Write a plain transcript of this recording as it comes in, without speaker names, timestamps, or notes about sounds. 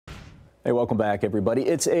Hey, welcome back, everybody.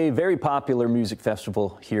 It's a very popular music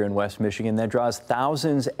festival here in West Michigan that draws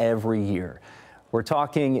thousands every year. We're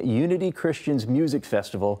talking Unity Christian's Music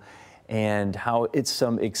Festival and how it's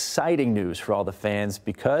some exciting news for all the fans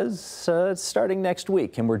because it's starting next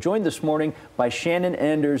week. And we're joined this morning by Shannon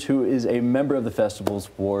Anders, who is a member of the festival's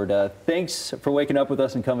board. Thanks for waking up with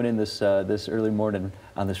us and coming in this early morning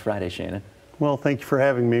on this Friday, Shannon. Well, thank you for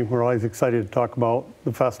having me. We're always excited to talk about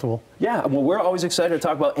the festival. Yeah, well, we're always excited to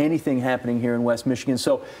talk about anything happening here in West Michigan.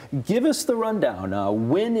 So give us the rundown.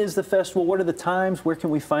 When is the festival? What are the times? Where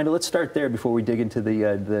can we find it? Let's start there before we dig into the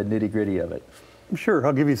nitty-gritty of it. Sure,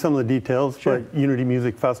 I'll give you some of the details. Sure. But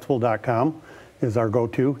unitymusicfestival.com is our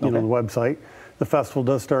go-to, the website. The festival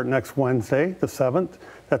does start next Wednesday, the 7th.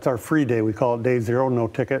 That's our free day. We call it Day Zero, no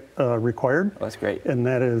ticket required. Oh, that's great. And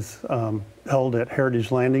that is held at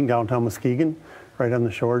Heritage Landing, downtown Muskegon, right on the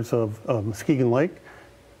shores of Muskegon Lake.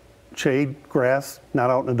 Shade, grass, not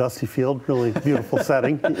out in a dusty field, really beautiful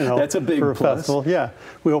setting. That's a big for a plus. festival. Yeah,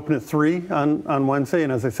 we open at 3 on Wednesday,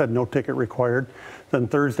 and as I said, no ticket required. Then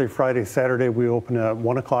Thursday, Friday, Saturday, we open at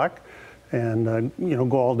 1 o'clock, and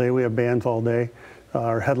go all day. We have bands all day.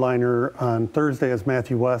 Our headliner on Thursday is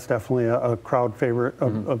Matthew West, definitely a crowd favorite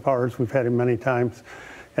of ours. We've had him many times.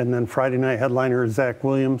 And then Friday night headliner is Zach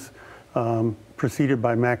Williams, preceded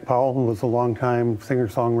by Mac Powell, who was a longtime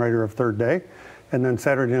singer-songwriter of Third Day. And then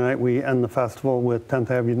Saturday night we end the festival with 10th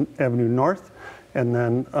Avenue North, and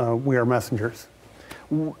then We Are Messengers.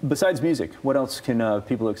 Besides music, what else can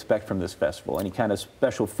people expect from this festival? Any kind of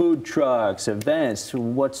special food trucks, events?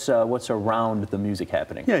 What's around the music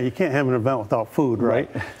happening? Yeah, you can't have an event without food, right?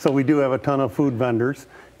 So we do have a ton of food vendors,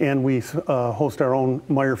 and we host our own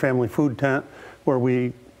Meyer Family Food Tent, where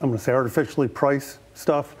I'm going to say artificially price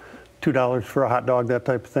stuff, $2 for a hot dog, that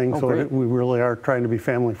type of thing. So we really are trying to be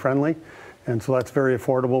family friendly. And so that's very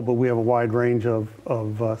affordable, but we have a wide range of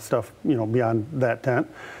stuff, beyond that tent.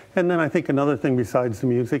 And then I think another thing besides the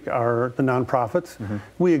music are the nonprofits.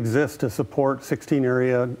 We exist to support 16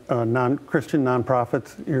 area Christian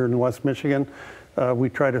nonprofits here in West Michigan. We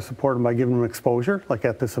try to support them by giving them exposure, like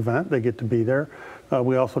at this event, they get to be there.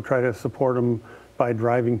 We also try to support them by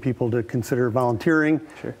driving people to consider volunteering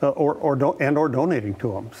or donating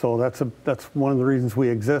to them. So that's one of the reasons we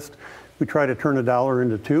exist. We try to turn $1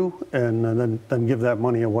 into $2 and then give that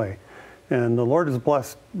money away. And the Lord has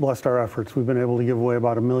blessed our efforts. We've been able to give away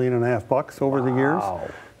about $1.5 million over the years.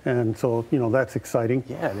 And so, that's exciting.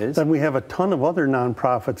 Yeah, it is. Then we have a ton of other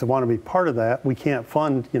nonprofits that want to be part of that. We can't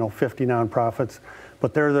fund, 50 nonprofits,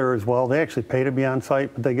 but they're there as well. They actually pay to be on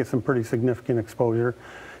site, but they get some pretty significant exposure.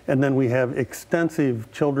 And then we have extensive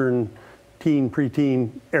children, teen,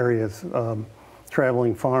 preteen areas,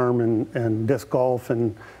 traveling farm and disc golf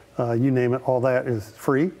and you name it, all that is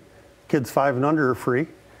free. Kids 5 and under are free.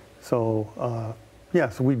 So,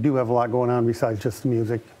 so we do have a lot going on besides just the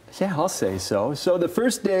music. Yeah, I'll say so. So the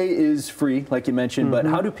first day is free, like you mentioned, but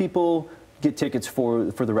how do people get tickets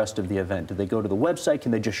for the rest of the event? Do they go to the website?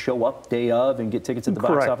 Can they just show up day of and get tickets at the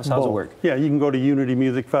box office? How does it work? Yeah, you can go to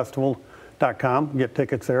unitymusicfestival.com, get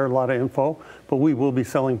tickets there, a lot of info. But we will be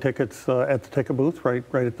selling tickets at the ticket booth right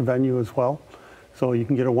at the venue as well. So you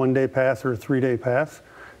can get a 1-day pass or a 3-day pass.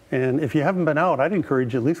 And if you haven't been out, I'd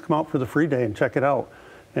encourage you at least come out for the free day and check it out.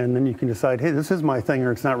 And then you can decide, hey, this is my thing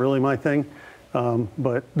or it's not really my thing.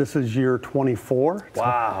 But this is year 24.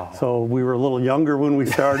 Wow. So we were a little younger when we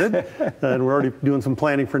started, and we're already doing some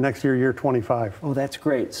planning for next year, year 25. Oh, that's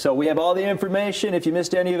great. So we have all the information. If you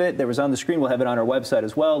missed any of it, that was on the screen. We'll have it on our website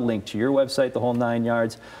as well, linked to your website, the whole 9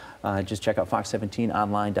 yards. Just check out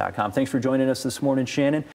fox17online.com. Thanks for joining us this morning, Shannon.